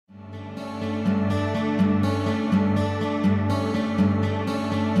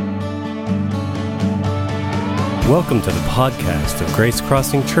Welcome to the podcast of Grace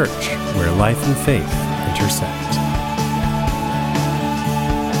Crossing Church, where life and faith intersect.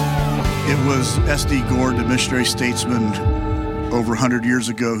 It was S.D. Gord, the missionary statesman over 100 years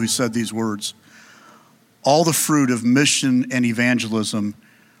ago, who said these words: "All the fruit of mission and evangelism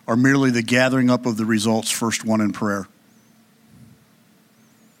are merely the gathering up of the results first won in prayer."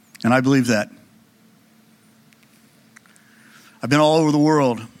 And I believe that. I've been all over the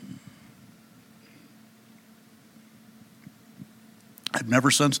world. I've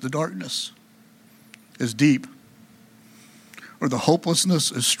never sensed the darkness as deep or the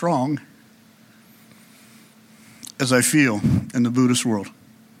hopelessness as strong as I feel in the Buddhist world.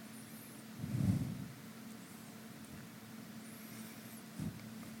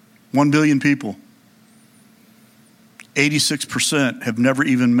 One billion people. 86% have never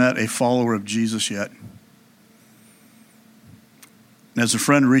even met a follower of Jesus yet. And as a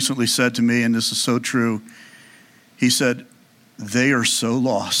friend recently said to me, and this is so true, he said, they are so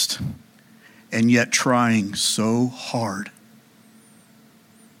lost and yet trying so hard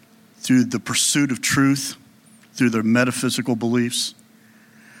through the pursuit of truth, through their metaphysical beliefs,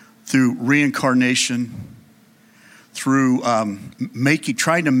 through reincarnation, through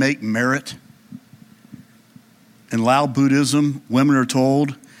trying to make merit. In Lao Buddhism, women are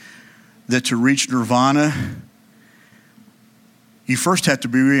told that to reach nirvana, you first have to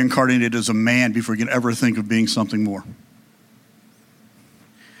be reincarnated as a man before you can ever think of being something more.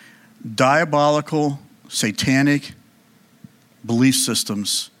 Diabolical, satanic belief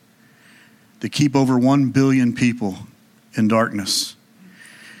systems that keep over 1 billion people in darkness.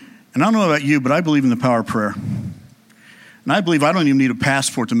 And I don't know about you, but I believe in the power of prayer. And I believe I don't even need a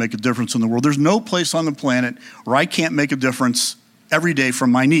passport to make a difference in the world. There's no place on the planet where I can't make a difference every day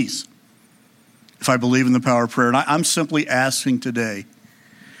from my knees if I believe in the power of prayer. And I'm simply asking today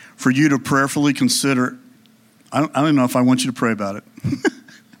for you to prayerfully consider. I don't know if I want you to pray about it.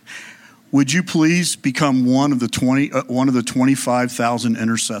 Would you please become one of the 25,000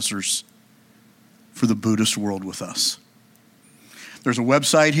 intercessors for the Buddhist world with us? There's a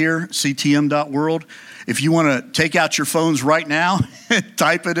website here, ctm.world. If you want to take out your phones right now and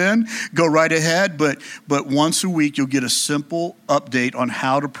type it in, go right ahead. But once a week, you'll get a simple update on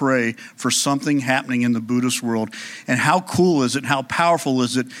how to pray for something happening in the Buddhist world. And how cool is it, how powerful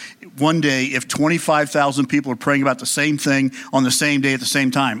is it one day if 25,000 people are praying about the same thing on the same day at the same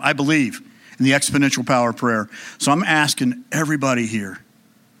time? I believe in the exponential power of prayer. So I'm asking everybody here,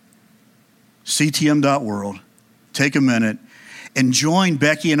 ctm.world, take a minute and join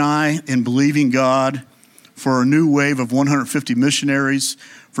Becky and I in believing God for a new wave of 150 missionaries,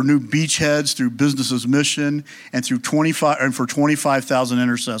 for new beachheads through Business's Mission, and for 25,000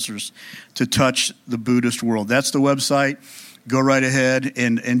 intercessors to touch the Buddhist world. That's the website. Go right ahead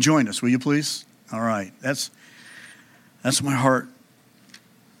and join us, will you please? All right. That's my heart.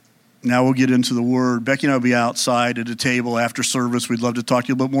 Now we'll get into the Word. Becky and I will be outside at a table after service. We'd love to talk to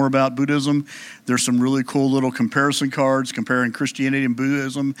you a little bit more about Buddhism. There's some really cool little comparison cards comparing Christianity and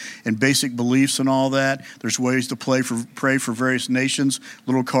Buddhism and basic beliefs and all that. There's ways to pray for various nations,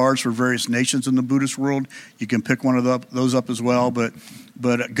 little cards for various nations in the Buddhist world. You can pick one of those up as well. But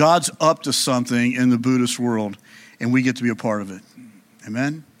God's up to something in the Buddhist world, and we get to be a part of it.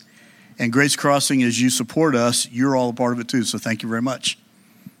 Amen? And Grace Crossing, as you support us, you're all a part of it too, so thank you very much.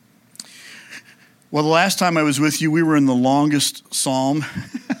 Well, the last time I was with you, we were in the longest psalm,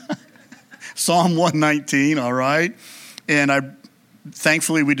 Psalm 119, all right? And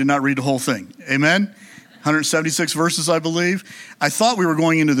thankfully, we did not read the whole thing. Amen? 176 verses, I believe. I thought we were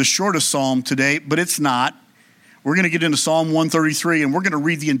going into the shortest psalm today, but it's not. We're going to get into Psalm 133, and we're going to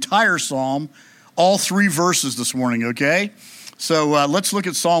read the entire psalm, all 3 verses this morning, okay? So let's look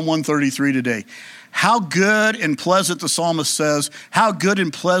at Psalm 133 today. How good and pleasant, the psalmist says, how good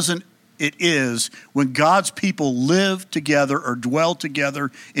and pleasant it is when God's people live together or dwell together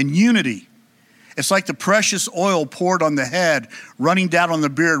in unity. It's like the precious oil poured on the head, running down on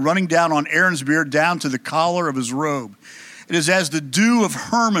the beard, running down on Aaron's beard, down to the collar of his robe. It is as the dew of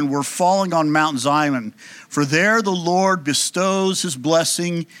Hermon were falling on Mount Zion. For there the Lord bestows his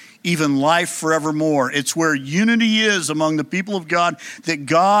blessing, even life forevermore. It's where unity is among the people of God, that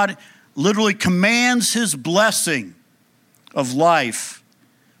God literally commands his blessing of life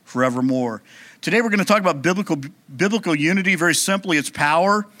forevermore. Today we're going to talk about biblical unity. Very simply, its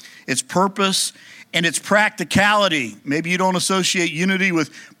power, its purpose, and its practicality. Maybe you don't associate unity with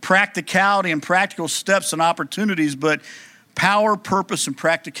practicality and practical steps and opportunities, but power, purpose, and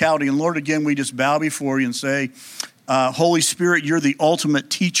practicality. And Lord, again, we just bow before you and say, Holy Spirit, you're the ultimate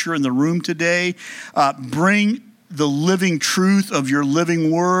teacher in the room today. Bring the living truth of your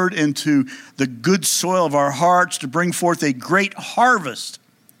living word into the good soil of our hearts to bring forth a great harvest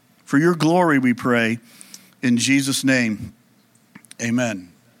for your glory, we pray. In Jesus' name,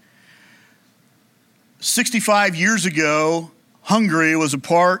 amen. 65 years ago, Hungary was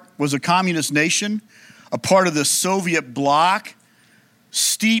a communist nation, a part of the Soviet bloc,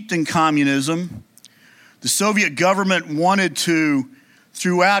 steeped in communism. The Soviet government wanted to,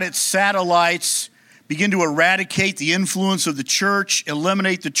 throughout its satellites, begin to eradicate the influence of the church,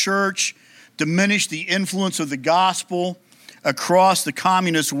 eliminate the church, diminish the influence of the gospel across the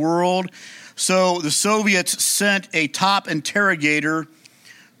communist world. So the Soviets sent a top interrogator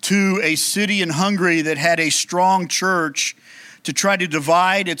to a city in Hungary that had a strong church to try to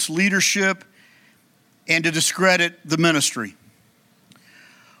divide its leadership and to discredit the ministry.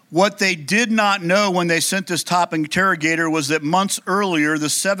 What they did not know when they sent this top interrogator was that months earlier, the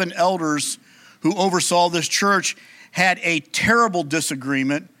 7 elders who oversaw this church had a terrible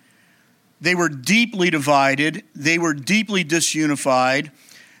disagreement. They were deeply divided. They were deeply disunified.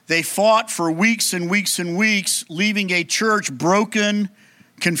 They fought for weeks and weeks and weeks, leaving a church broken,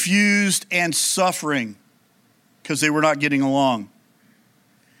 confused, and suffering because they were not getting along.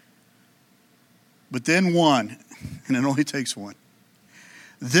 But then one, and it only takes one,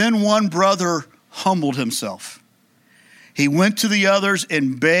 then one brother humbled himself. He went to the others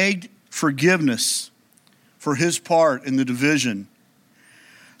and begged forgiveness for his part in the division.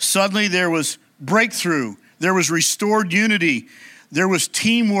 Suddenly there was breakthrough. There was restored unity. There was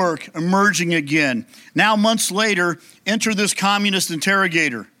teamwork emerging again. Now, months later, enter this communist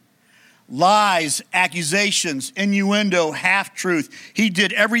interrogator. Lies, accusations, innuendo, half-truth. He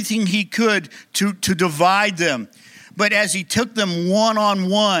did everything he could to divide them. But as he took them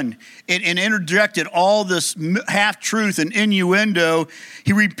one-on-one and interjected all this half-truth and innuendo,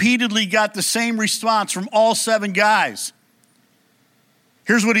 he repeatedly got the same response from all 7 guys.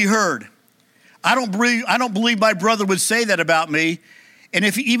 Here's what he heard. I don't believe my brother would say that about me. And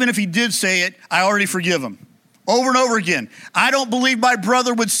even if he did say it, I already forgive him. Over and over again. I don't believe my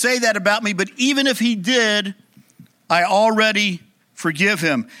brother would say that about me, but even if he did, I already forgive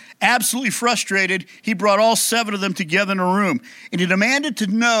him. Absolutely frustrated, he brought all 7 of them together in a room, and he demanded to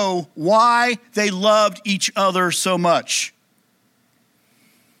know why they loved each other so much.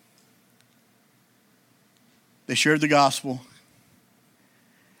 They shared the gospel,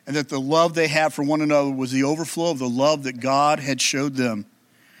 and that the love they had for one another was the overflow of the love that God had showed them.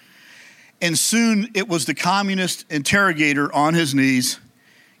 And soon it was the communist interrogator on his knees,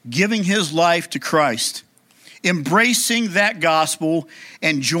 giving his life to Christ, embracing that gospel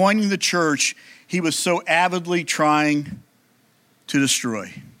and joining the church he was so avidly trying to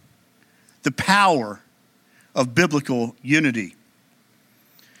destroy. The power of biblical unity.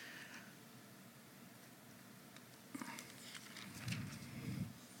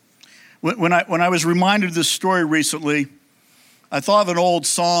 When I was reminded of this story recently, I thought of an old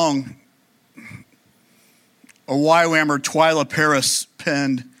song a YWAMer, Twyla Paris,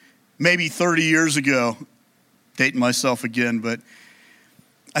 penned maybe 30 years ago. Dating myself again, but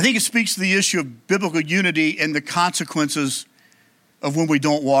I think it speaks to the issue of biblical unity and the consequences of when we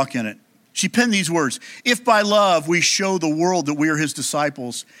don't walk in it. She penned these words: "If by love we show the world that we are his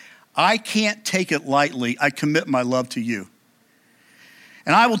disciples, I can't take it lightly. I commit my love to you.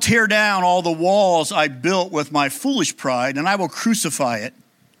 And I will tear down all the walls I built with my foolish pride, and I will crucify it.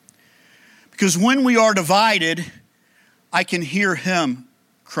 Because when we are divided, I can hear him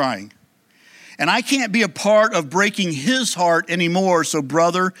crying. And I can't be a part of breaking his heart anymore. So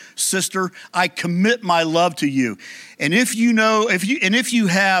brother, sister, I commit my love to you. And if you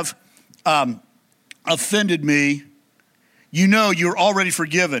have offended me, you know you're already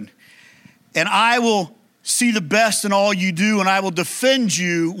forgiven. And I will see the best in all you do, and I will defend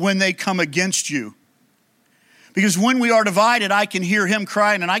you when they come against you. Because when we are divided, I can hear him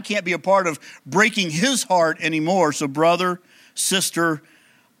crying, and I can't be a part of breaking his heart anymore. So brother, sister,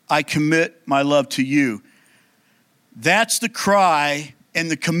 I commit my love to you." That's the cry and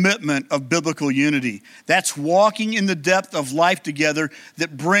the commitment of biblical unity. That's walking in the depth of life together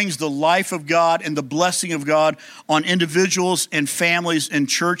that brings the life of God and the blessing of God on individuals and families and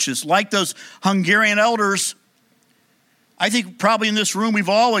churches. Like those Hungarian elders, I think probably in this room we've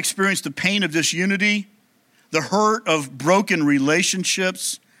all experienced the pain of disunity, the hurt of broken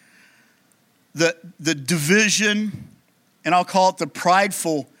relationships, the division, and I'll call it the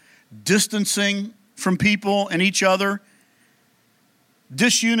prideful distancing from people and each other.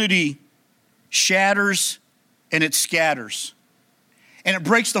 Disunity shatters and it scatters. And it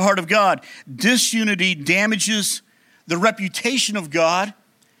breaks the heart of God. Disunity damages the reputation of God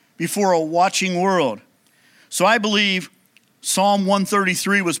before a watching world. So I believe Psalm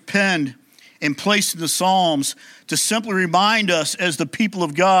 133 was penned and placed in the Psalms to simply remind us as the people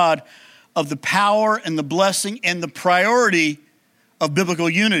of God of the power and the blessing and the priority of biblical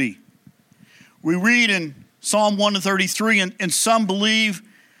unity. We read in Psalm 133, and some believe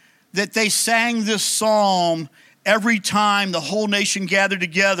that they sang this psalm every time the whole nation gathered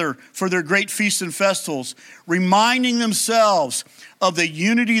together for their great feasts and festivals, reminding themselves of the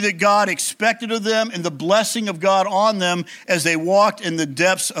unity that God expected of them and the blessing of God on them as they walked in the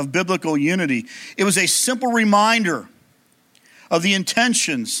depths of biblical unity. It was a simple reminder of the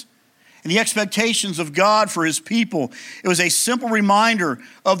intentions and the expectations of God for his people. It was a simple reminder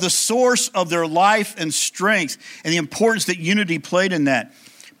of the source of their life and strength and the importance that unity played in that.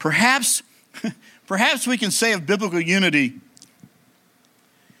 Perhaps we can say of biblical unity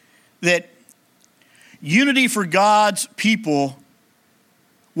that unity for God's people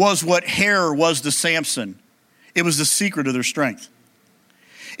was what hair was to Samson. It was the secret of their strength.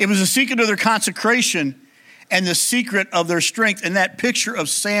 It was the secret of their consecration and the secret of their strength. And that picture of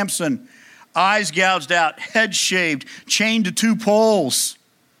Samson, eyes gouged out, head shaved, chained to two poles,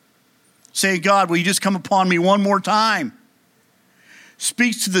 saying, God, will you just come upon me one more time?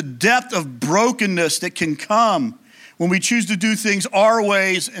 Speaks to the depth of brokenness that can come when we choose to do things our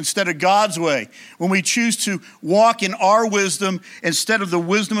ways instead of God's way, when we choose to walk in our wisdom instead of the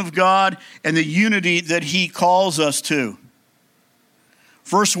wisdom of God and the unity that he calls us to.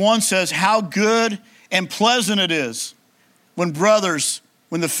 Verse 1 says, how good and pleasant it is when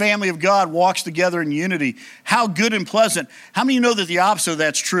the family of God walks together in unity. How good and pleasant. How many of you know that the opposite of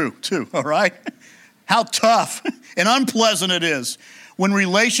that's true too, all right? How tough and unpleasant it is when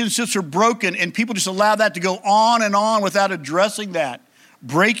relationships are broken and people just allow that to go on and on without addressing that,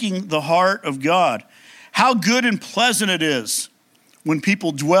 breaking the heart of God. How good and pleasant it is when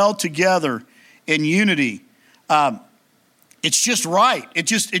people dwell together in unity. It's just right. It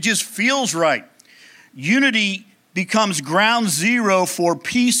just feels right. Unity becomes ground zero for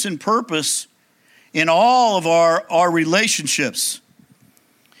peace and purpose in all of our relationships.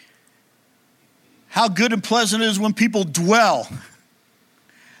 How good and pleasant it is when people dwell.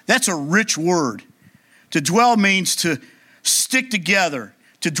 That's a rich word. To dwell means to stick together.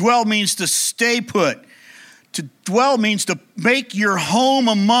 To dwell means to stay put. To dwell means to make your home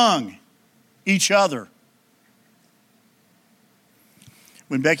among each other.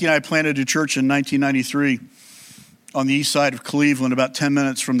 When Becky and I planted a church in 1993 on the east side of Cleveland, about 10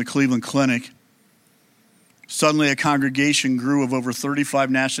 minutes from the Cleveland Clinic, suddenly a congregation grew of over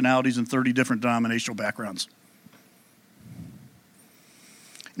 35 nationalities and 30 different denominational backgrounds.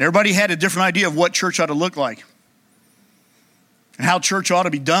 And everybody had a different idea of what church ought to look like and how church ought to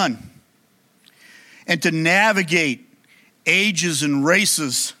be done. And to navigate ages and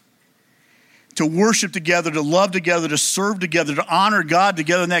races, to worship together, to love together, to serve together, to honor God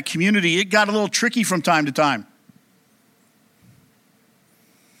together in that community, it got a little tricky from time to time.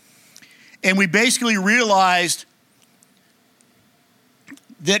 And we basically realized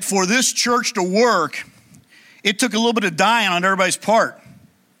that for this church to work, it took a little bit of dying on everybody's part.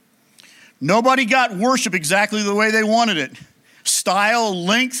 Nobody got worship exactly the way they wanted it. Style,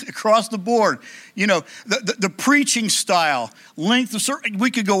 length, across the board. You know, the preaching style, length, we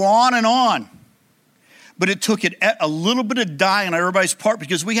could go on and on. But it took a little bit of dying on everybody's part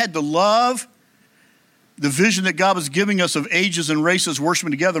because we had to love the vision that God was giving us of ages and races worshiping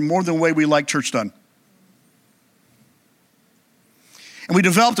together more than the way we like church done. And we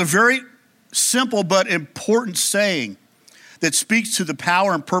developed a very simple but important saying that speaks to the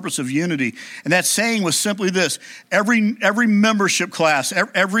power and purpose of unity. And that saying was simply this: every membership class,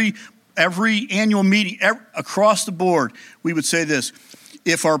 every annual meeting, across the board, we would say this: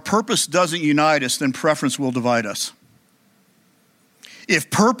 if our purpose doesn't unite us, then preference will divide us. If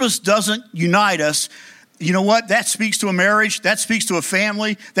purpose doesn't unite us, you know what? That speaks to a marriage. That speaks to a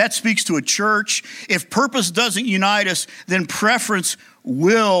family. That speaks to a church. If purpose doesn't unite us, then preference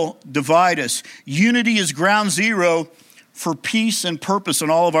will divide us. Unity is ground zero for peace and purpose in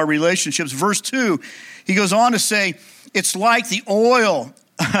all of our relationships. Verse 2, he goes on to say, it's like the oil,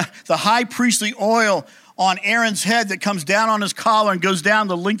 the high priestly oil on Aaron's head that comes down on his collar and goes down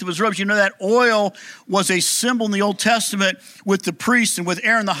the length of his robes. You know, that oil was a symbol in the Old Testament with the priest and with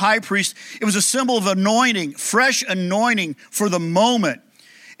Aaron the high priest. It was a symbol of anointing, fresh anointing for the moment.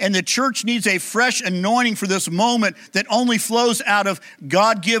 And the church needs a fresh anointing for this moment that only flows out of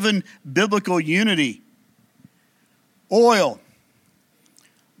God-given biblical unity. Oil,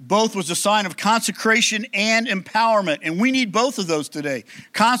 Both was a sign of consecration and empowerment. And we need both of those today.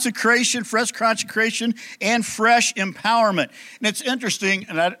 Consecration, fresh consecration, and fresh empowerment. And it's interesting,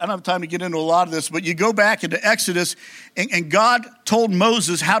 and I don't have time to get into a lot of this, but you go back into Exodus, and God told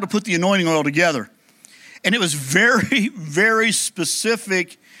Moses how to put the anointing oil together. And it was very, very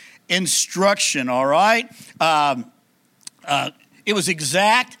specific instruction, all right? It was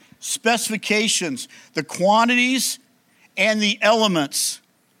exact specifications, the quantities and the elements.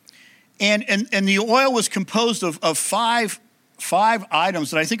 And the oil was composed of five items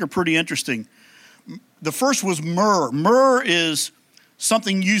that I think are pretty interesting. The first was myrrh. Myrrh is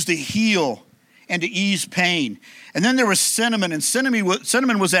something used to heal and to ease pain. And then there was cinnamon, and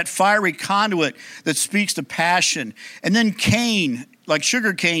cinnamon was that fiery conduit that speaks to passion. And then cane, like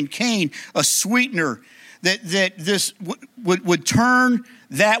sugar cane, a sweetener that this would turn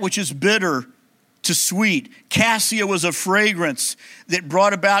that which is bitter to sweet. Cassia was a fragrance that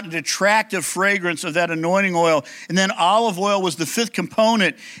brought about an attractive fragrance of that anointing oil. And then olive oil was the fifth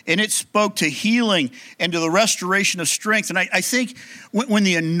component, and it spoke to healing and to the restoration of strength. And I think when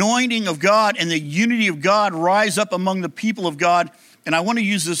the anointing of God and the unity of God rise up among the people of God, and I want to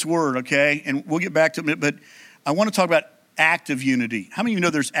use this word, okay, and we'll get back to it, but I want to talk about active unity. How many of you know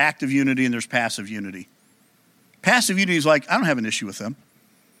there's active unity and there's passive unity? Passive unity is like, I don't have an issue with them.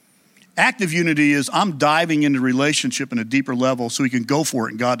 Active unity is I'm diving into relationship in a deeper level so we can go for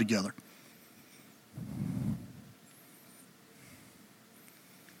it in God together.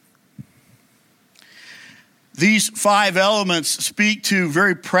 These five elements speak to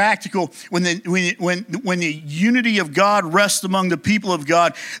very practical, when the unity of God rests among the people of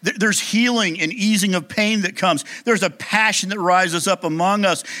God, there's healing and easing of pain that comes. There's a passion that rises up among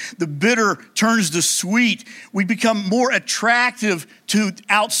us. The bitter turns to sweet. We become more attractive to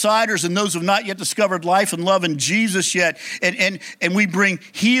outsiders and those who have not yet discovered life and love in Jesus yet. And we bring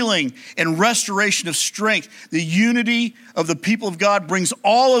healing and restoration of strength. The unity of the people of God brings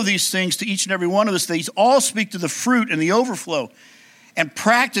all of these things to each and every one of us. These all speak to the fruit and the overflow and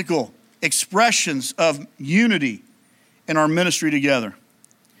practical expressions of unity in our ministry together.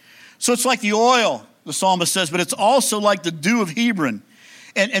 So it's like the oil, the psalmist says, but it's also like the dew of Hebron.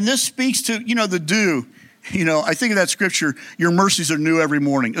 And this speaks to, the dew. I think of that scripture, your mercies are new every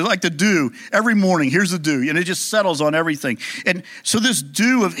morning. It's like the dew, every morning, here's the dew, and it just settles on everything. And so this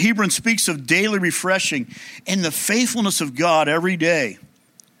dew of Hebron speaks of daily refreshing and the faithfulness of God every day.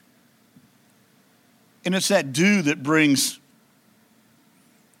 And it's that dew that brings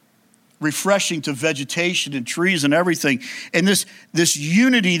refreshing to vegetation and trees and everything. And this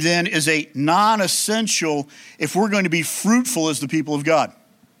unity then is a non-essential if we're going to be fruitful as the people of God.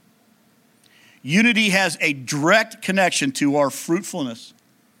 Unity has a direct connection to our fruitfulness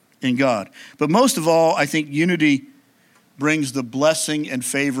in God. But most of all, I think unity brings the blessing and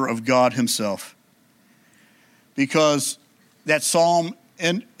favor of God himself. Because that psalm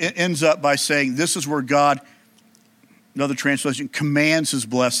ends up by saying, this is where God, another translation, commands his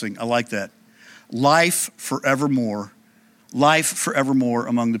blessing. I like that. Life forevermore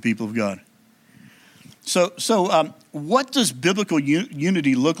among the people of God. So what does biblical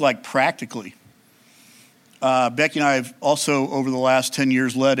unity look like practically? Becky and I have also, over the last 10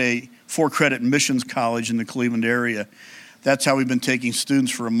 years, led a 4-credit missions college in the Cleveland area. That's how we've been taking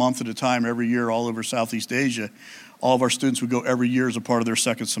students for a month at a time every year all over Southeast Asia. All of our students would go every year as a part of their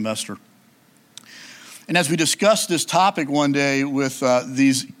second semester. And as we discussed this topic one day with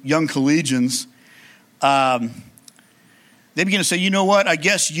these young collegians, they began to say, you know what, I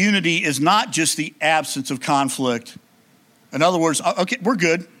guess unity is not just the absence of conflict. In other words, okay, we're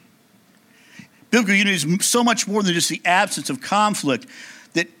good. Biblical unity is so much more than just the absence of conflict.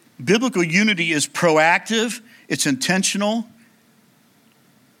 That biblical unity is proactive, it's intentional.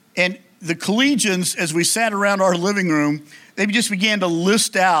 And the collegians, as we sat around our living room, they just began to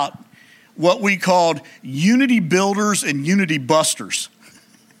list out what we called unity builders and unity busters.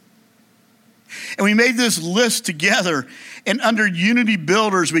 And we made this list together, and under unity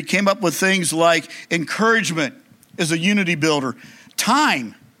builders, we came up with things like encouragement is a unity builder.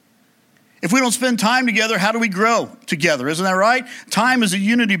 Time. If we don't spend time together, how do we grow together? Isn't that right? Time is a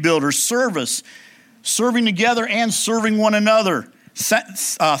unity builder. Service, serving together and serving one another.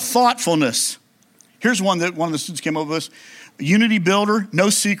 Thoughtfulness. Here's one that one of the students came up with. Unity builder,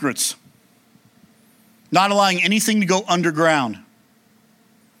 no secrets. Not allowing anything to go underground.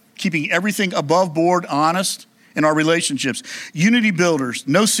 Keeping everything above board, honest in our relationships. Unity builders,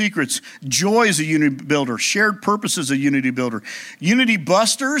 no secrets. Joy is a unity builder. Shared purpose is a unity builder. Unity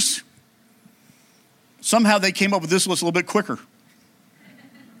busters, somehow they came up with this list a little bit quicker.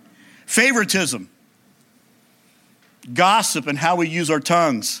 Favoritism. Gossip and how we use our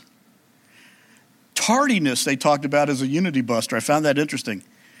tongues. Tardiness, they talked about as a unity buster. I found that interesting.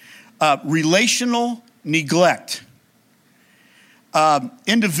 Relational neglect.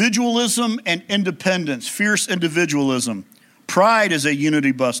 Individualism and independence, fierce individualism. Pride is a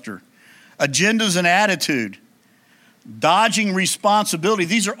unity buster. Agendas and attitude. Dodging responsibility.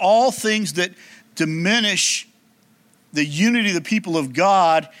 These are all things that diminish the unity of the people of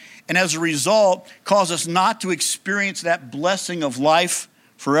God, and as a result, cause us not to experience that blessing of life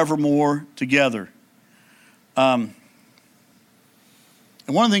forevermore together. And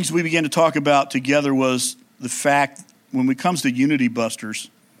one of the things we began to talk about together was the fact, when it comes to unity busters,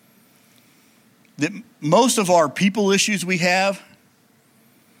 that most of our people issues we have,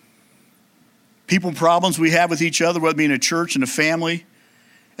 people problems we have with each other, whether it be in a church, in a family,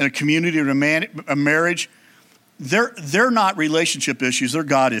 in a community, or a marriage, they're not relationship issues, they're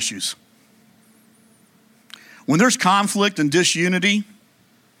God issues. When there's conflict and disunity,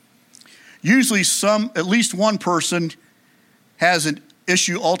 usually at least one person has an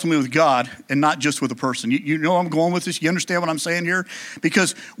issue ultimately with God and not just with a person. You know where I'm going with this? You understand what I'm saying here?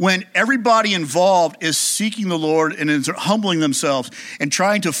 Because when everybody involved is seeking the Lord and is humbling themselves and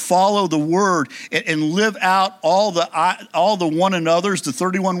trying to follow the word and live out all the one another's, the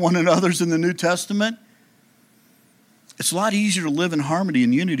 31 one another's in the New Testament, it's a lot easier to live in harmony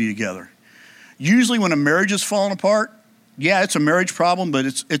and unity together. Usually when a marriage is falling apart, yeah, it's a marriage problem, but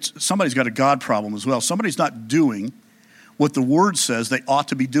it's somebody's got a God problem as well. Somebody's not doing what the word says they ought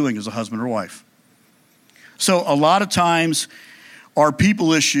to be doing as a husband or wife. So a lot of times our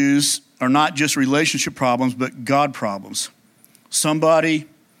people issues are not just relationship problems, but God problems. Somebody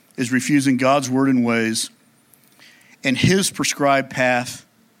is refusing God's word and ways and his prescribed path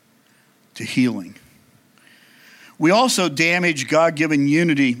to healing. We also damage God-given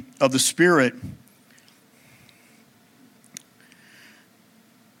unity of the Spirit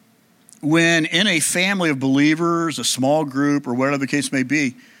when in a family of believers, a small group, or whatever the case may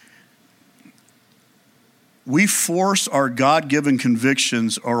be, we force our God-given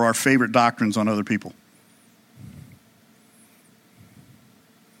convictions or our favorite doctrines on other people.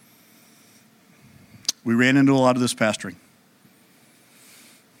 We ran into a lot of this pastoring.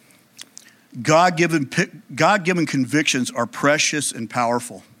 God-given convictions are precious and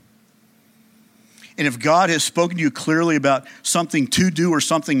powerful. And if God has spoken to you clearly about something to do or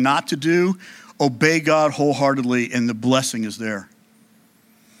something not to do, obey God wholeheartedly and the blessing is there.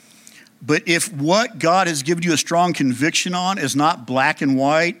 But if what God has given you a strong conviction on is not black and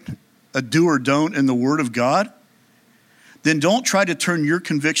white, a do or don't in the Word of God, then don't try to turn your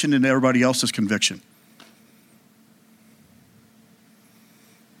conviction into everybody else's conviction.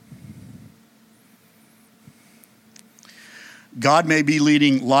 God may be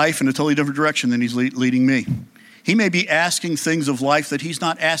leading life in a totally different direction than he's leading me. He may be asking things of life that he's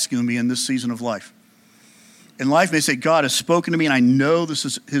not asking me in this season of life. And life may say, God has spoken to me and I know this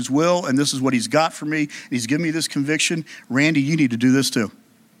is his will and this is what he's got for me. And he's given me this conviction. Randy, you need to do this too.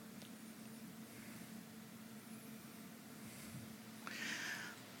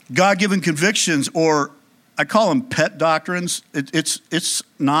 God-given convictions, or I call them pet doctrines. It's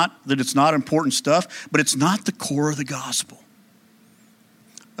not that it's not important stuff, but it's not the core of the gospel.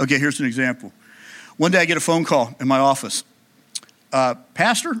 Okay, here's an example. One day I get a phone call in my office.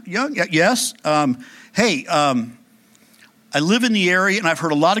 Pastor Young? Yes. Hey, I live in the area and I've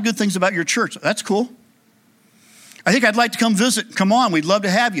heard a lot of good things about your church. That's cool. I think I'd like to come visit. Come on, we'd love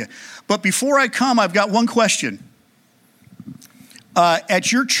to have you. But before I come, I've got one question.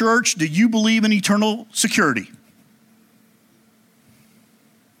 At your church, do you believe in eternal security?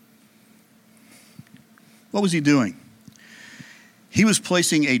 What was he doing? He was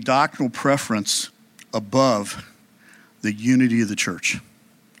placing a doctrinal preference above the unity of the church.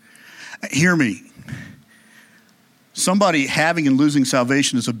 Hear me. Somebody having and losing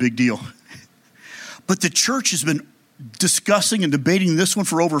salvation is a big deal. But the church has been discussing and debating this one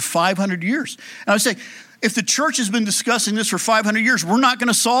for over 500 years. And I would say, if the church has been discussing this for 500 years, we're not going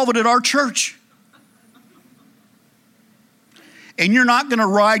to solve it at our church. And you're not going to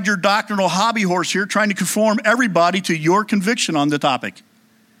ride your doctrinal hobby horse here trying to conform everybody to your conviction on the topic.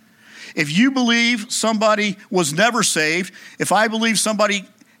 If you believe somebody was never saved, if I believe somebody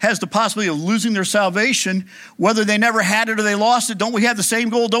has the possibility of losing their salvation, whether they never had it or they lost it, don't we have the same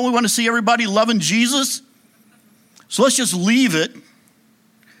goal? Don't we want to see everybody loving Jesus? So let's just leave it.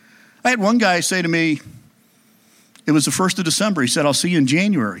 I had one guy say to me, it was the 1st of December. He said, I'll see you in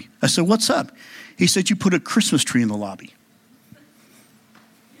January. I said, what's up? He said, you put a Christmas tree in the lobby.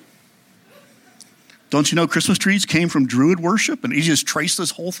 Don't you know Christmas trees came from Druid worship? And he just traced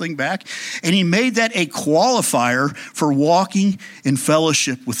this whole thing back. And he made that a qualifier for walking in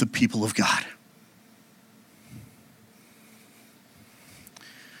fellowship with the people of God.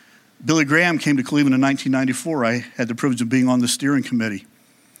 Billy Graham came to Cleveland in 1994. I had the privilege of being on the steering committee.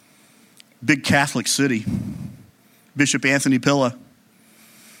 Big Catholic city. Bishop Anthony Pilla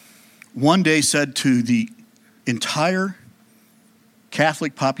one day said to the entire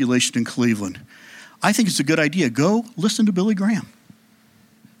Catholic population in Cleveland, I think it's a good idea. Go listen to Billy Graham.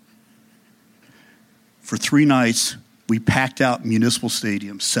 For 3 nights, we packed out Municipal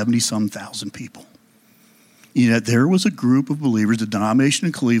Stadium, 70-some thousand people. Yet there was a group of believers, the denomination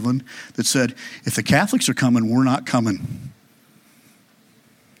in Cleveland, that said, if the Catholics are coming, we're not coming.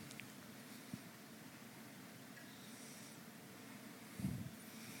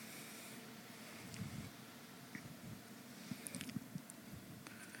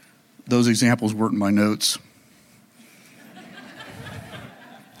 Those examples weren't in my notes.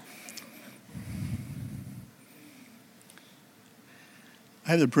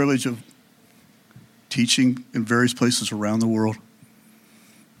 I had the privilege of teaching in various places around the world.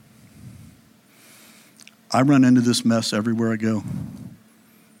 I run into this mess everywhere I go.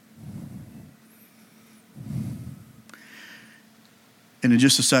 And in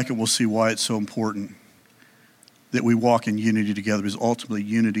just a second, we'll see why it's so important that we walk in unity together, because ultimately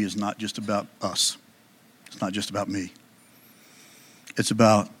unity is not just about us. It's not just about me. It's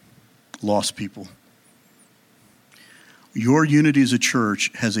about lost people. Your unity as a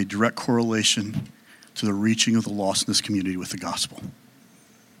church has a direct correlation to the reaching of the lost in this community with the gospel.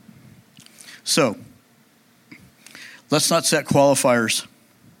 So, let's not set qualifiers.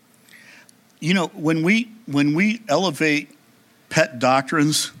 You know, when we elevate pet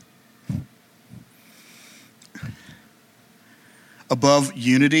doctrines above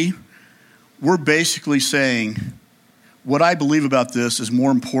unity, we're basically saying what I believe about this is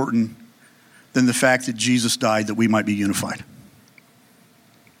more important than the fact that Jesus died that we might be unified.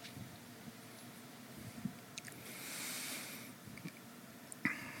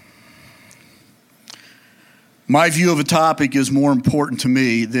 My view of a topic is more important to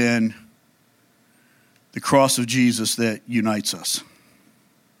me than the cross of Jesus that unites us.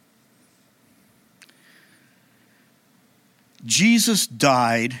 Jesus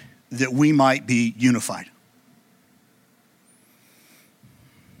died that we might be unified.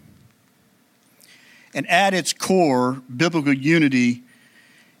 And at its core, biblical unity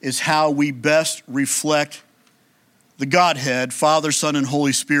is how we best reflect the Godhead, Father, Son, and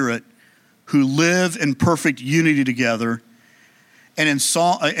Holy Spirit, who live in perfect unity together. And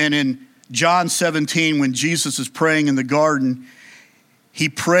in John 17, when Jesus is praying in the garden, he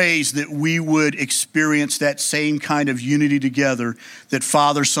prays that we would experience that same kind of unity together that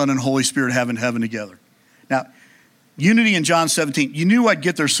Father, Son, and Holy Spirit have in heaven together. Now, unity in John 17, you knew I'd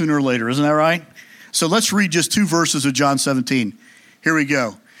get there sooner or later, isn't that right? So let's read just 2 verses of John 17. Here we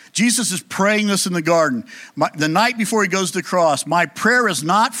go. Jesus is praying this in the garden. The night before he goes to the cross, my prayer is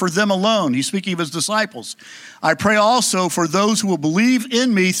not for them alone. He's speaking of his disciples. I pray also for those who will believe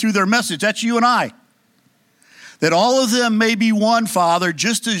in me through their message. That's you and I. That all of them may be one, Father,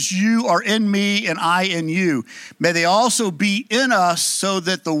 just as you are in me and I in you. May they also be in us so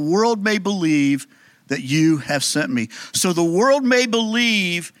that the world may believe that you have sent me. So the world may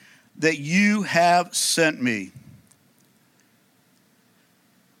believe that you have sent me.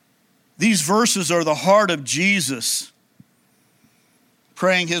 These verses are the heart of Jesus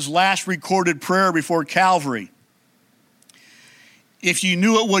praying his last recorded prayer before Calvary. If you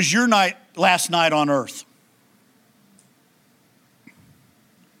knew it was your last night on earth,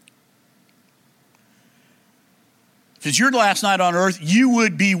 if it's your last night on earth, you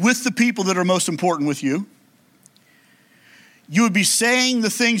would be with the people that are most important with you. You would be saying the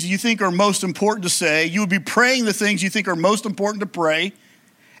things you think are most important to say. You would be praying the things you think are most important to pray.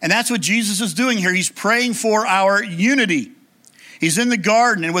 And that's what Jesus is doing here. He's praying for our unity. He's in the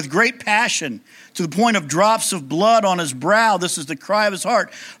garden and with great passion to the point of drops of blood on his brow. This is the cry of his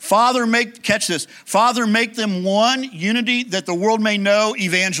heart. Father, catch this. Father, make them one, unity that the world may know,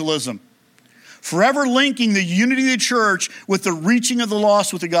 evangelism. Forever linking the unity of the church with the reaching of the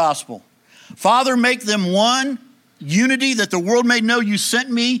lost with the gospel. Father, make them one, unity that the world may know you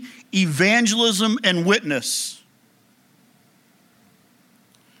sent me, evangelism and witness.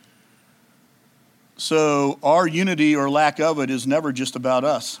 So our unity or lack of it is never just about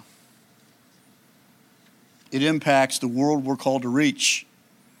us. It impacts the world we're called to reach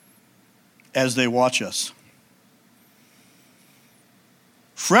as they watch us.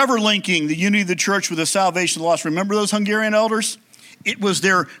 Forever linking the unity of the church with the salvation of the lost. Remember those Hungarian elders? It was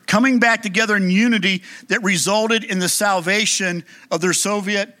their coming back together in unity that resulted in the salvation of their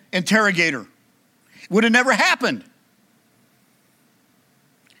Soviet interrogator. It would have never happened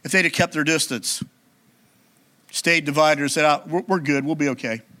if they'd have kept their distance, stayed divided, and said, we're good, we'll be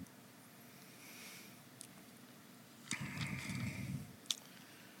okay.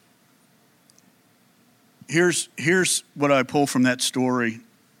 Here's what I pull from that story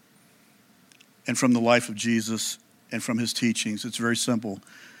and from the life of Jesus and from his teachings. It's very simple.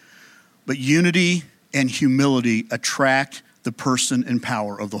 But unity and humility attract the person and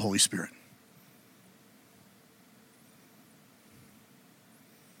power of the Holy Spirit.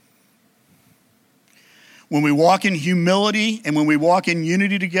 When we walk in humility and when we walk in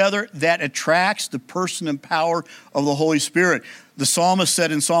unity together, that attracts the person and power of the Holy Spirit. The psalmist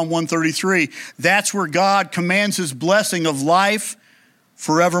said in Psalm 133, that's where God commands his blessing of life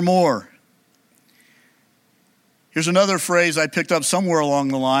forevermore. Here's another phrase I picked up somewhere along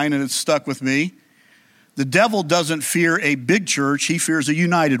the line, and it's stuck with me. The devil doesn't fear a big church, he fears a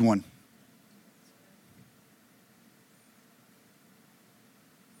united one.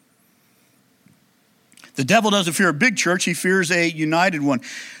 The devil doesn't fear a big church, he fears a united one.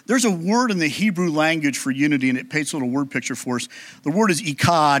 There's a word in the Hebrew language for unity, and it paints a little word picture for us. The word is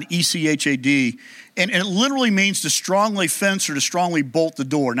echad, E-C-H-A-D, and it literally means to strongly fence or to strongly bolt the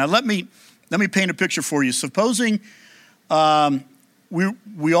door. Now let me paint a picture for you. Supposing we're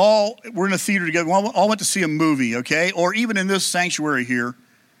in a theater together, we all went to see a movie, okay? Or even in this sanctuary here,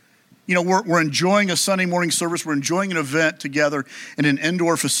 you know, we're enjoying a Sunday morning service, we're enjoying an event together in an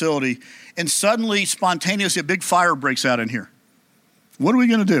indoor facility, and suddenly, spontaneously, a big fire breaks out in here. What are we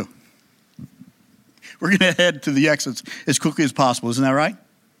going to do? We're going to head to the exits as quickly as possible, isn't that right?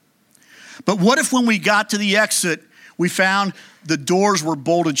 But what if when we got to the exit, we found the doors were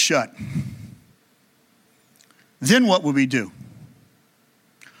bolted shut? Then what would we do?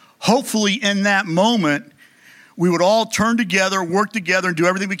 Hopefully in that moment, we would all turn together, work together, and do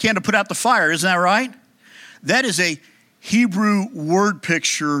everything we can to put out the fire. Isn't that right? That is a Hebrew word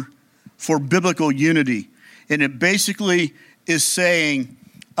picture for biblical unity. And it basically is saying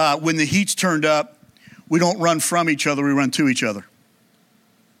when the heat's turned up, we don't run from each other, we run to each other.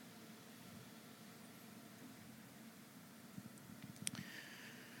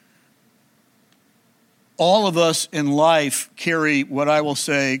 All of us in life carry what I will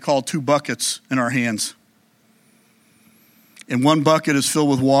say called two buckets in our hands. And one bucket is filled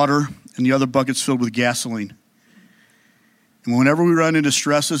with water, and the other bucket's filled with gasoline. And whenever we run into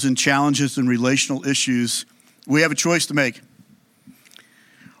stresses and challenges and relational issues, we have a choice to make.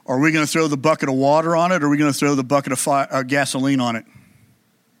 Are we going to throw the bucket of water on it, or are we going to throw the bucket of gasoline on it?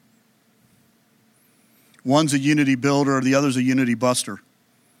 One's a unity builder, the other's a unity buster.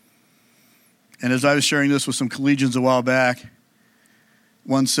 And as I was sharing this with some collegians a while back,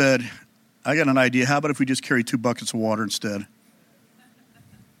 one said, I got an idea. How about if we just carry 2 buckets of water instead?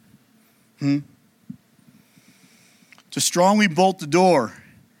 To strongly bolt the door.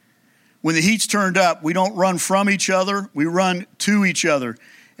 When the heat's turned up, we don't run from each other, we run to each other.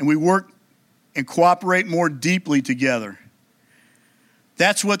 And we work and cooperate more deeply together.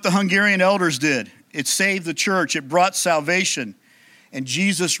 That's what the Hungarian elders did. It saved the church. It brought salvation. And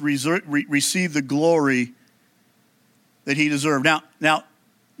Jesus received the glory that he deserved. Now,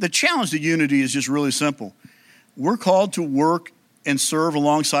 the challenge to unity is just really simple. We're called to work and serve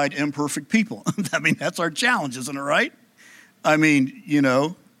alongside imperfect people. I mean, that's our challenge, isn't it, right? I mean, you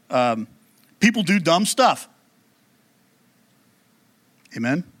know, people do dumb stuff.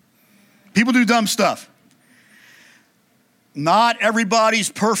 Amen? People do dumb stuff. Not everybody's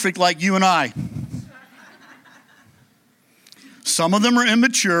perfect like you and I. Some of them are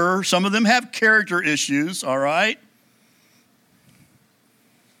immature. Some of them have character issues, all right?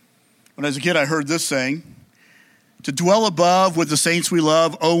 When I was a kid, I heard this saying, to dwell above with the saints we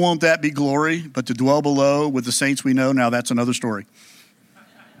love, oh, won't that be glory? But to dwell below with the saints we know, now that's another story.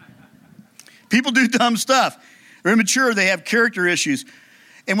 People do dumb stuff. They're immature. They have character issues.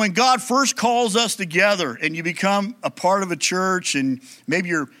 And when God first calls us together and you become a part of a church and maybe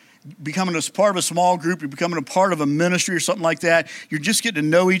you're becoming a part of a small group, you're becoming a part of a ministry or something like that, you're just getting to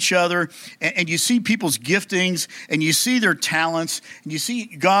know each other and you see people's giftings and you see their talents and you see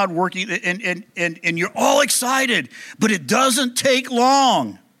God working and you're all excited, but it doesn't take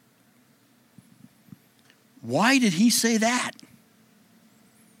long. Why did he say that?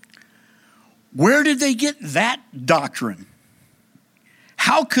 Where did they get that doctrine?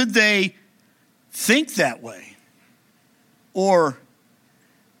 How could they think that way? Or,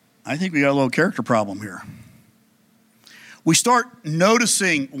 I think we got a little character problem here. We start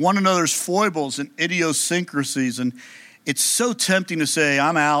noticing one another's foibles and idiosyncrasies, and it's so tempting to say,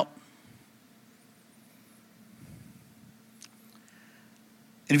 I'm out.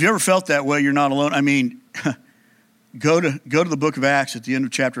 And if you ever felt that way, you're not alone. I mean, go to the book of Acts at the end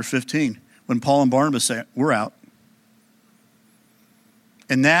of chapter 15, when Paul and Barnabas say, we're out.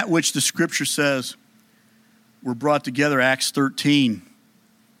 And that which the scripture says were brought together, Acts 13,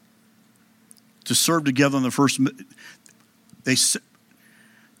 to serve together on the first.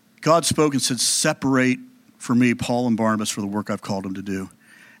 God spoke and said, separate for me Paul and Barnabas for the work I've called them to do.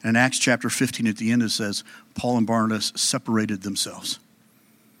 And in Acts chapter 15 at the end it says, Paul and Barnabas separated themselves.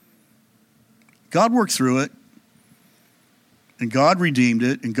 God worked through it, and God redeemed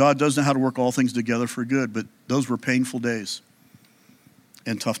it, and God does know how to work all things together for good, but those were painful days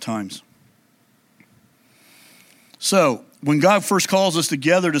and tough times. So, when God first calls us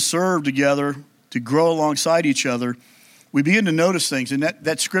together to serve together, to grow alongside each other, we begin to notice things. And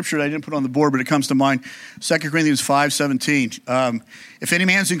that scripture that I didn't put on the board, but it comes to mind, 2 Corinthians 5:17. If any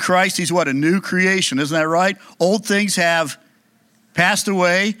man's in Christ, he's what? A new creation. Isn't that right? Old things have passed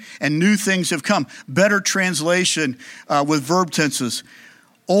away and new things have come. Better translation with verb tenses.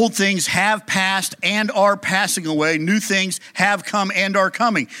 Old things have passed and are passing away. New things have come and are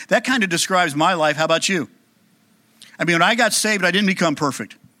coming. That kind of describes my life. How about you? I mean, when I got saved, I didn't become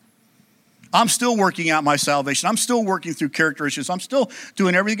perfect. I'm still working out my salvation. I'm still working through character issues. I'm still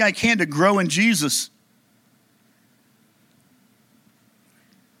doing everything I can to grow in Jesus.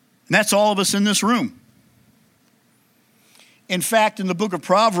 And that's all of us in this room. In fact, in the book of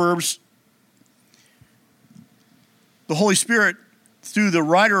Proverbs, the Holy Spirit, through the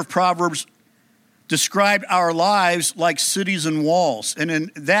writer of Proverbs, described our lives like cities and walls. And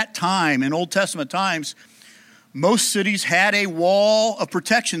in that time, in Old Testament times, most cities had a wall of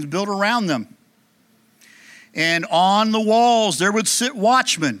protections built around them. And on the walls, there would sit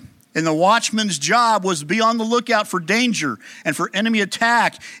watchmen. And the watchman's job was to be on the lookout for danger and for enemy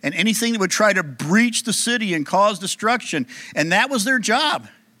attack and anything that would try to breach the city and cause destruction. And that was their job.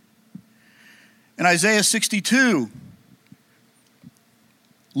 In Isaiah 62,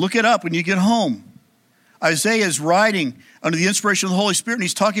 look it up when you get home. Isaiah is writing under the inspiration of the Holy Spirit, and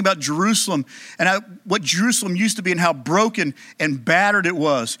he's talking about Jerusalem and what Jerusalem used to be and how broken and battered it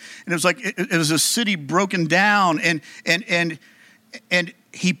was. And it was like it was a city broken down, and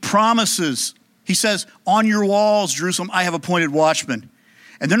he promises, he says, on your walls, Jerusalem, I have appointed watchmen.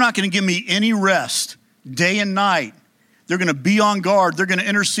 And they're not going to give me any rest day and night. They're going to be on guard. They're going to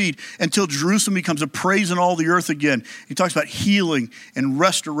intercede until Jerusalem becomes a praise in all the earth again. He talks about healing and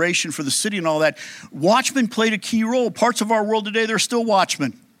restoration for the city and all that. Watchmen played a key role. Parts of our world today, they're still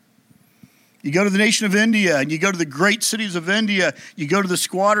watchmen. You go to the nation of India, and you go to the great cities of India. You go to the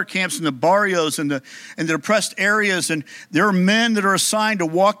squatter camps and the barrios and the oppressed areas, and there are men that are assigned to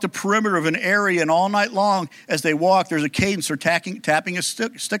walk the perimeter of an area, and all night long as they walk, there's a cadence. They're tapping a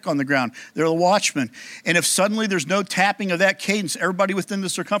stick on the ground. They're the watchmen. And if suddenly there's no tapping of that cadence, everybody within the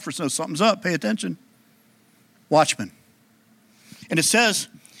circumference knows something's up. Pay attention. Watchmen. And it says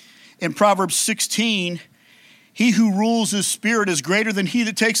in Proverbs 16, he who rules his spirit is greater than he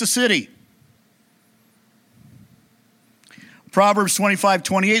that takes a city. Proverbs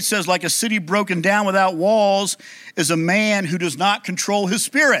 25:28 says, like a city broken down without walls is a man who does not control his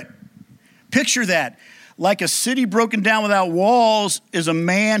spirit. Picture that. Like a city broken down without walls is a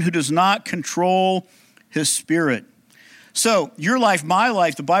man who does not control his spirit. So your life, my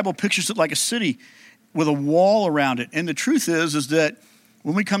life, the Bible pictures it like a city with a wall around it. And the truth is that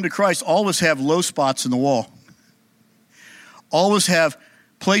when we come to Christ, all of us have low spots in the wall. All of us have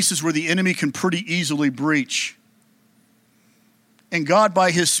places where the enemy can pretty easily breach. And God,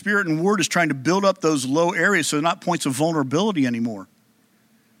 by his Spirit and Word, is trying to build up those low areas so they're not points of vulnerability anymore.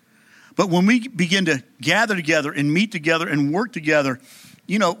 But when we begin to gather together and meet together and work together,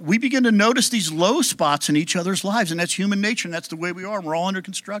 we begin to notice these low spots in each other's lives. And that's human nature, and that's the way we are. We're all under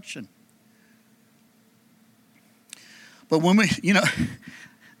construction. But when we,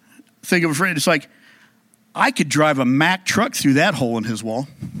 think of a friend, it's like, I could drive a Mack truck through that hole in his wall.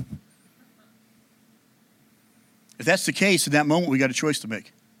 If that's the case, in that moment, we got a choice to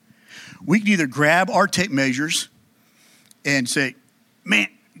make. We can either grab our tape measures and say, man,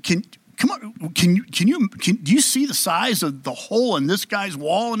 do you see the size of the hole in this guy's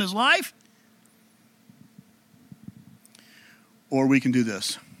wall in his life? Or we can do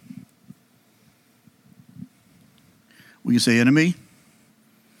this. We can say, enemy,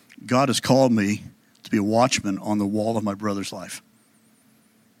 God has called me to be a watchman on the wall of my brother's life.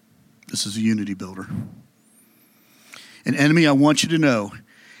 This is a unity builder. And enemy, I want you to know,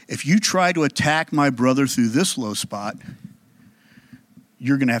 if you try to attack my brother through this low spot,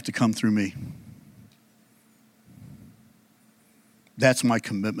 you're going to have to come through me. That's my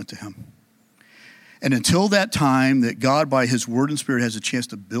commitment to him. And until that time that God, by his word and spirit, has a chance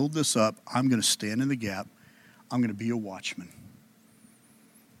to build this up, I'm going to stand in the gap. I'm going to be a watchman.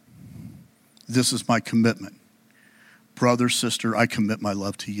 This is my commitment. Brother, sister, I commit my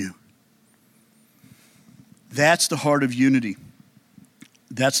love to you. That's the heart of unity.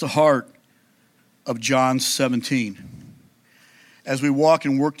 That's the heart of John 17. As we walk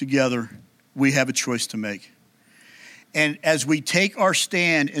and work together, we have a choice to make. And as we take our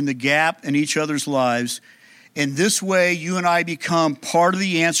stand in the gap in each other's lives, in this way, you and I become part of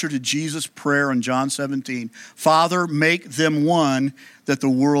the answer to Jesus' prayer in John 17. Father, make them one that the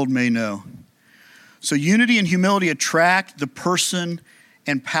world may know. So unity and humility attract the person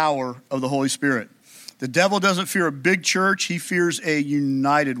and power of the Holy Spirit. The devil doesn't fear a big church. He fears a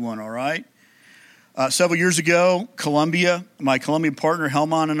united one, all right? Several years ago, Colombia, my Colombian partner,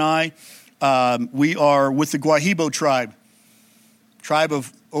 Helman, and I, we are with the Guahibo tribe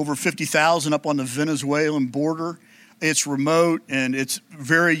of over 50,000 up on the Venezuelan border. It's remote and it's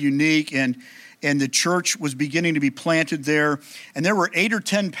very unique, and the church was beginning to be planted there. And there were 8 or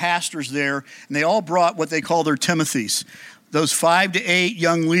 10 pastors there, and they all brought what they call their Timothys, those 5 to 8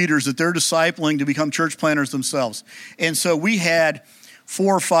 young leaders that they're discipling to become church planters themselves. And so we had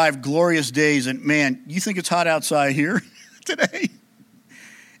 4 or 5 glorious days, and man, you think it's hot outside here today?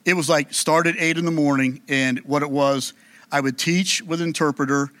 It was like start at 8 in the morning, and what it was, I would teach with an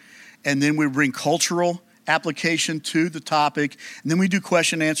interpreter, and then we would bring cultural application to the topic, and then we do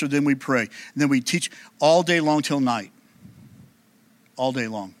question and answer, then we pray. And then we teach all day long till night. All day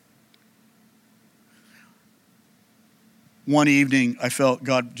long. One evening, I felt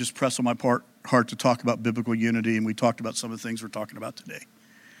God just press on my heart to talk about biblical unity, and we talked about some of the things we're talking about today.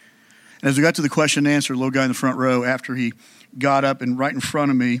 And as we got to the question and answer, the little guy in the front row, after he got up and right in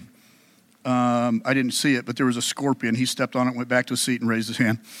front of me, I didn't see it, but there was a scorpion. He stepped on it, went back to his seat, and raised his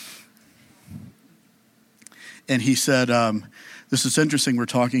hand. And he said, this is interesting we're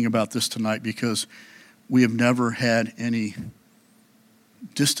talking about this tonight because we have never had any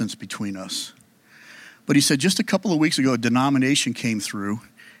distance between us. But he said, just a couple of weeks ago, a denomination came through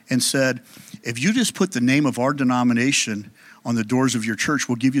and said, if you just put the name of our denomination on the doors of your church,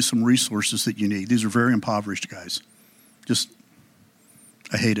 we'll give you some resources that you need. These are very impoverished guys.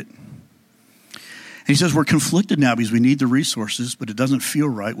 I hate it. And he says, we're conflicted now because we need the resources, but it doesn't feel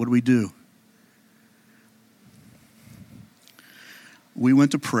right. What do we do? We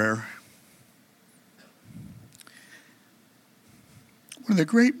went to prayer. One of the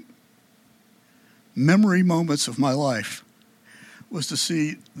great memory moments of my life was to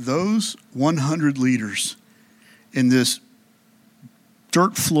see those 100 leaders in this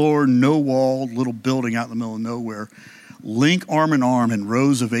dirt floor, no wall, little building out in the middle of nowhere, link arm in arm in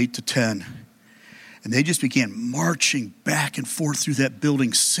rows of 8 to 10. And they just began marching back and forth through that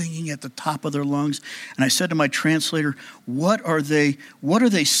building, singing at the top of their lungs. And I said to my translator, what are they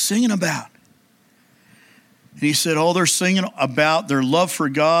singing about? And he said, they're singing about their love for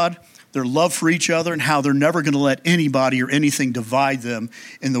God, their love for each other, and how they're never going to let anybody or anything divide them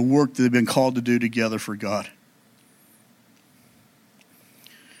in the work that they've been called to do together for God.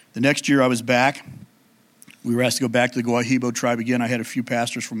 The next year I was back. We were asked to go back to the Guahibo tribe again. I had a few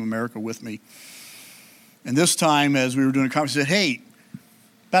pastors from America with me. And this time, as we were doing a conference, I said, hey,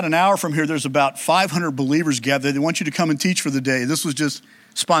 about an hour from here, there's about 500 believers gathered. They want you to come and teach for the day. This was just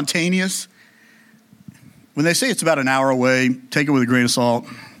spontaneous. When they say it's about an hour away, take it with a grain of salt.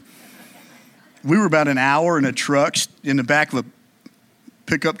 We were about an hour in a truck, in the back of a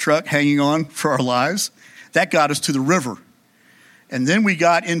pickup truck, hanging on for our lives. That got us to the river. And then we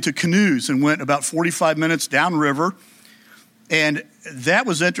got into canoes and went about 45 minutes downriver. And that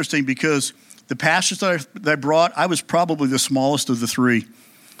was interesting because the pastors that I brought, I was probably the smallest of the 3.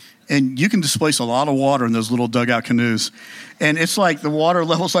 And you can displace a lot of water in those little dugout canoes. And it's like the water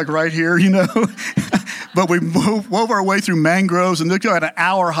level's like right here, But we wove our way through mangroves and looked at an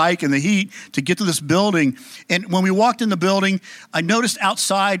hour hike in the heat to get to this building. And when we walked in the building, I noticed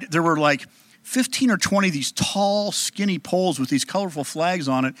outside there were like 15 or 20 of these tall, skinny poles with these colorful flags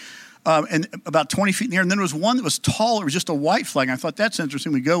on it, and about 20 feet in the air. And then there was one that was tall. It was just a white flag. And I thought, that's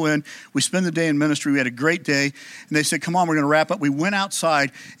interesting. We go in. We spend the day in ministry. We had a great day. And they said, come on, we're going to wrap up. We went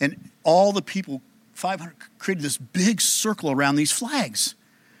outside, and all the people, 500, created this big circle around these flags.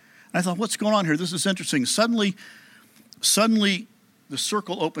 And I thought, what's going on here? This is interesting. Suddenly, the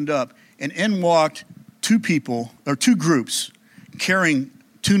circle opened up, and in walked 2 groups carrying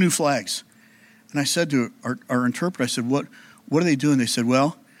 2 new flags. And I said to our interpreter, I said, what are they doing? They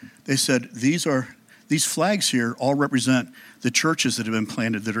said, these flags here all represent the churches that have been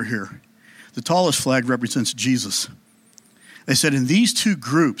planted that are here. The tallest flag represents Jesus. They said, and these two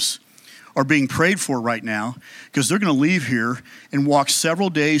groups are being prayed for right now because they're going to leave here and walk several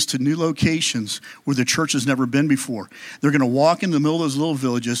days to new locations where the church has never been before. They're going to walk in the middle of those little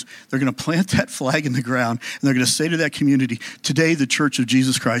villages. They're going to plant that flag in the ground, and they're going to say to that community, today the Church of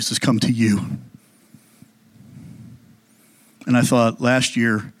Jesus Christ has come to you. And I thought last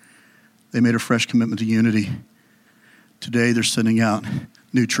year they made a fresh commitment to unity. Today they're sending out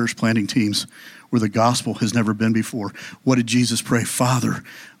new church planting teams where the gospel has never been before. What did Jesus pray? Father,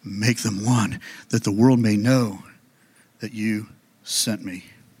 make them one, that the world may know that you sent me.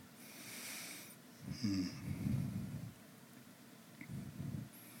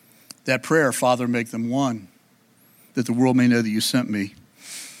 That prayer, Father, make them one, that the world may know that you sent me.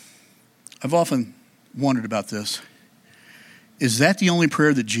 I've often wondered about this. Is that the only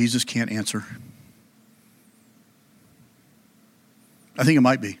prayer that Jesus can't answer? I think it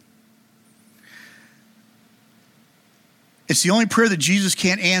might be. It's the only prayer that Jesus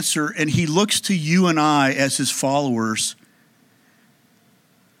can't answer, and he looks to you and I as his followers.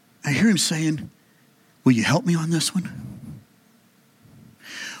 I hear him saying, will you help me on this one?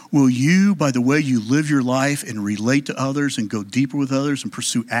 Will you, by the way you live your life and relate to others and go deeper with others and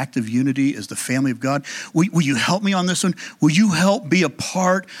pursue active unity as the family of God, will you help me on this one? Will you help be a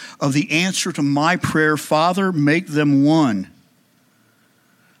part of the answer to my prayer? Father, make them one,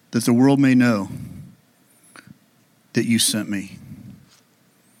 that the world may know that you sent me.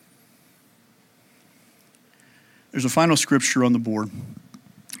 There's a final scripture on the board,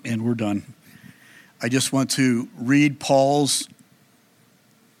 and we're done. I just want to read Paul's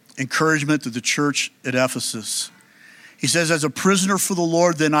encouragement to the church at Ephesus. He says, as a prisoner for the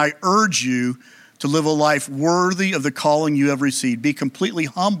Lord, then I urge you to live a life worthy of the calling you have received. Be completely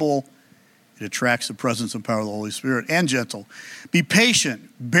humble. It attracts the presence and power of the Holy Spirit. And gentle. Be patient,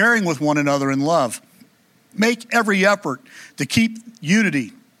 bearing with one another in love. Make every effort to keep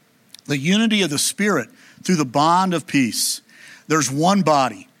unity, the unity of the Spirit, through the bond of peace. There's one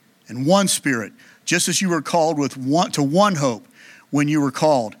body and one Spirit, just as you were called to one hope when you were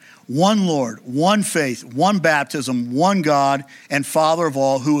called. One Lord, one faith, one baptism, one God and Father of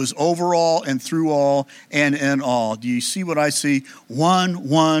all, who is over all and through all and in all. Do you see what I see? One.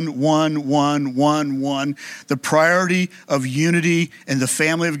 The priority of unity in the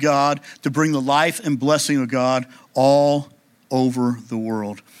family of God to bring the life and blessing of God all over the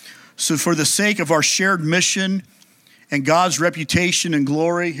world. So for the sake of our shared mission and God's reputation and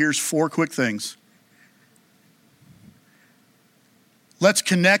glory, here's 4 quick things. Let's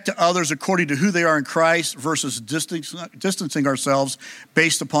connect to others according to who they are in Christ versus distancing ourselves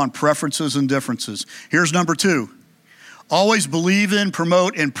based upon preferences and differences. Here's number 2. Always believe in,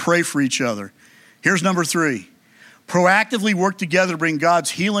 promote, and pray for each other. Here's number 3. Proactively work together to bring God's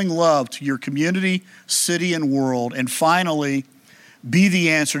healing love to your community, city, and world. And finally, be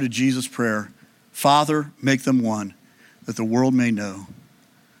the answer to Jesus' prayer. Father, make them one, that the world may know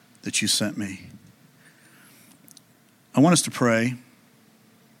that you sent me. I want us to pray.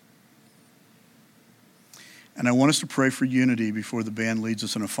 And I want us to pray for unity before the band leads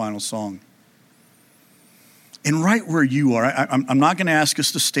us in a final song. And right where you are, I'm not going to ask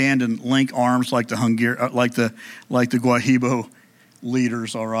us to stand and link arms like the Guahibo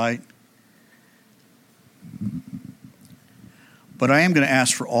leaders, all right? But I am going to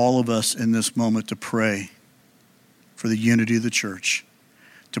ask for all of us in this moment to pray for the unity of the church,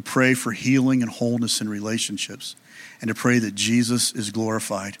 to pray for healing and wholeness in relationships, and to pray that Jesus is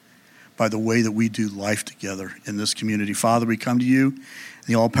glorified by the way that we do life together in this community. Father, we come to you in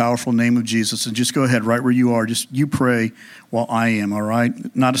the all-powerful name of Jesus, and just go ahead right where you are. Just you pray while I am, all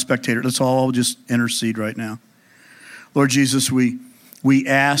right? Not a spectator. Let's all just intercede right now. Lord Jesus, we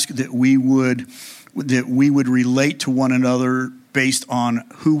ask that we would relate to one another based on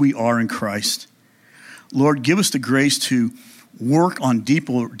who we are in Christ. Lord, give us the grace to work on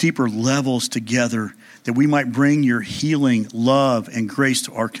deeper levels together, that we might bring your healing, love, and grace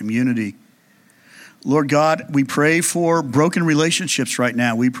to our community. Lord God, we pray for broken relationships right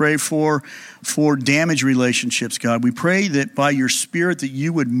now. We pray for damaged relationships, God. We pray that by your Spirit that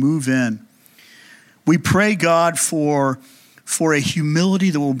you would move in. We pray, God, for a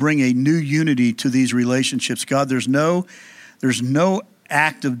humility that will bring a new unity to these relationships. God, there's no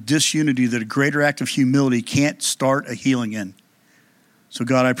act of disunity that a greater act of humility can't start a healing in. So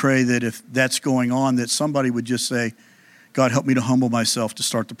God, I pray that if that's going on, that somebody would just say, God, help me to humble myself to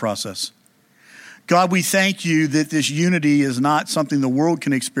start the process. God, we thank you that this unity is not something the world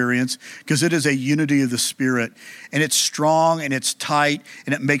can experience because it is a unity of the Spirit. And it's strong and it's tight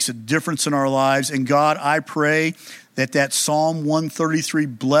and it makes a difference in our lives. And God, I pray that Psalm 133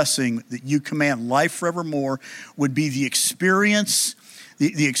 blessing that you command life forevermore would be the experience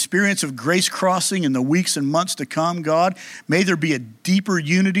of Grace Crossing in the weeks and months to come, God. May there be a deeper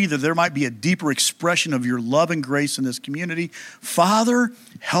unity, that there might be a deeper expression of your love and grace in this community. Father,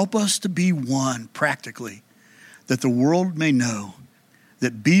 help us to be one practically, that the world may know,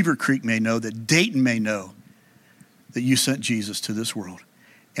 that Beaver Creek may know, that Dayton may know that you sent Jesus to this world.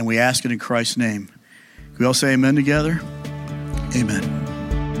 And we ask it in Christ's name. Can we all say amen together? Amen.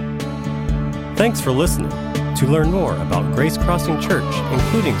 Thanks for listening. To learn more about Grace Crossing Church,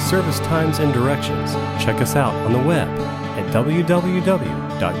 including service times and directions, check us out on the web at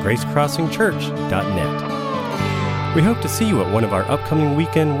www.gracecrossingchurch.net. We hope to see you at one of our upcoming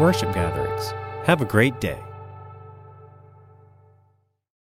weekend worship gatherings. Have a great day.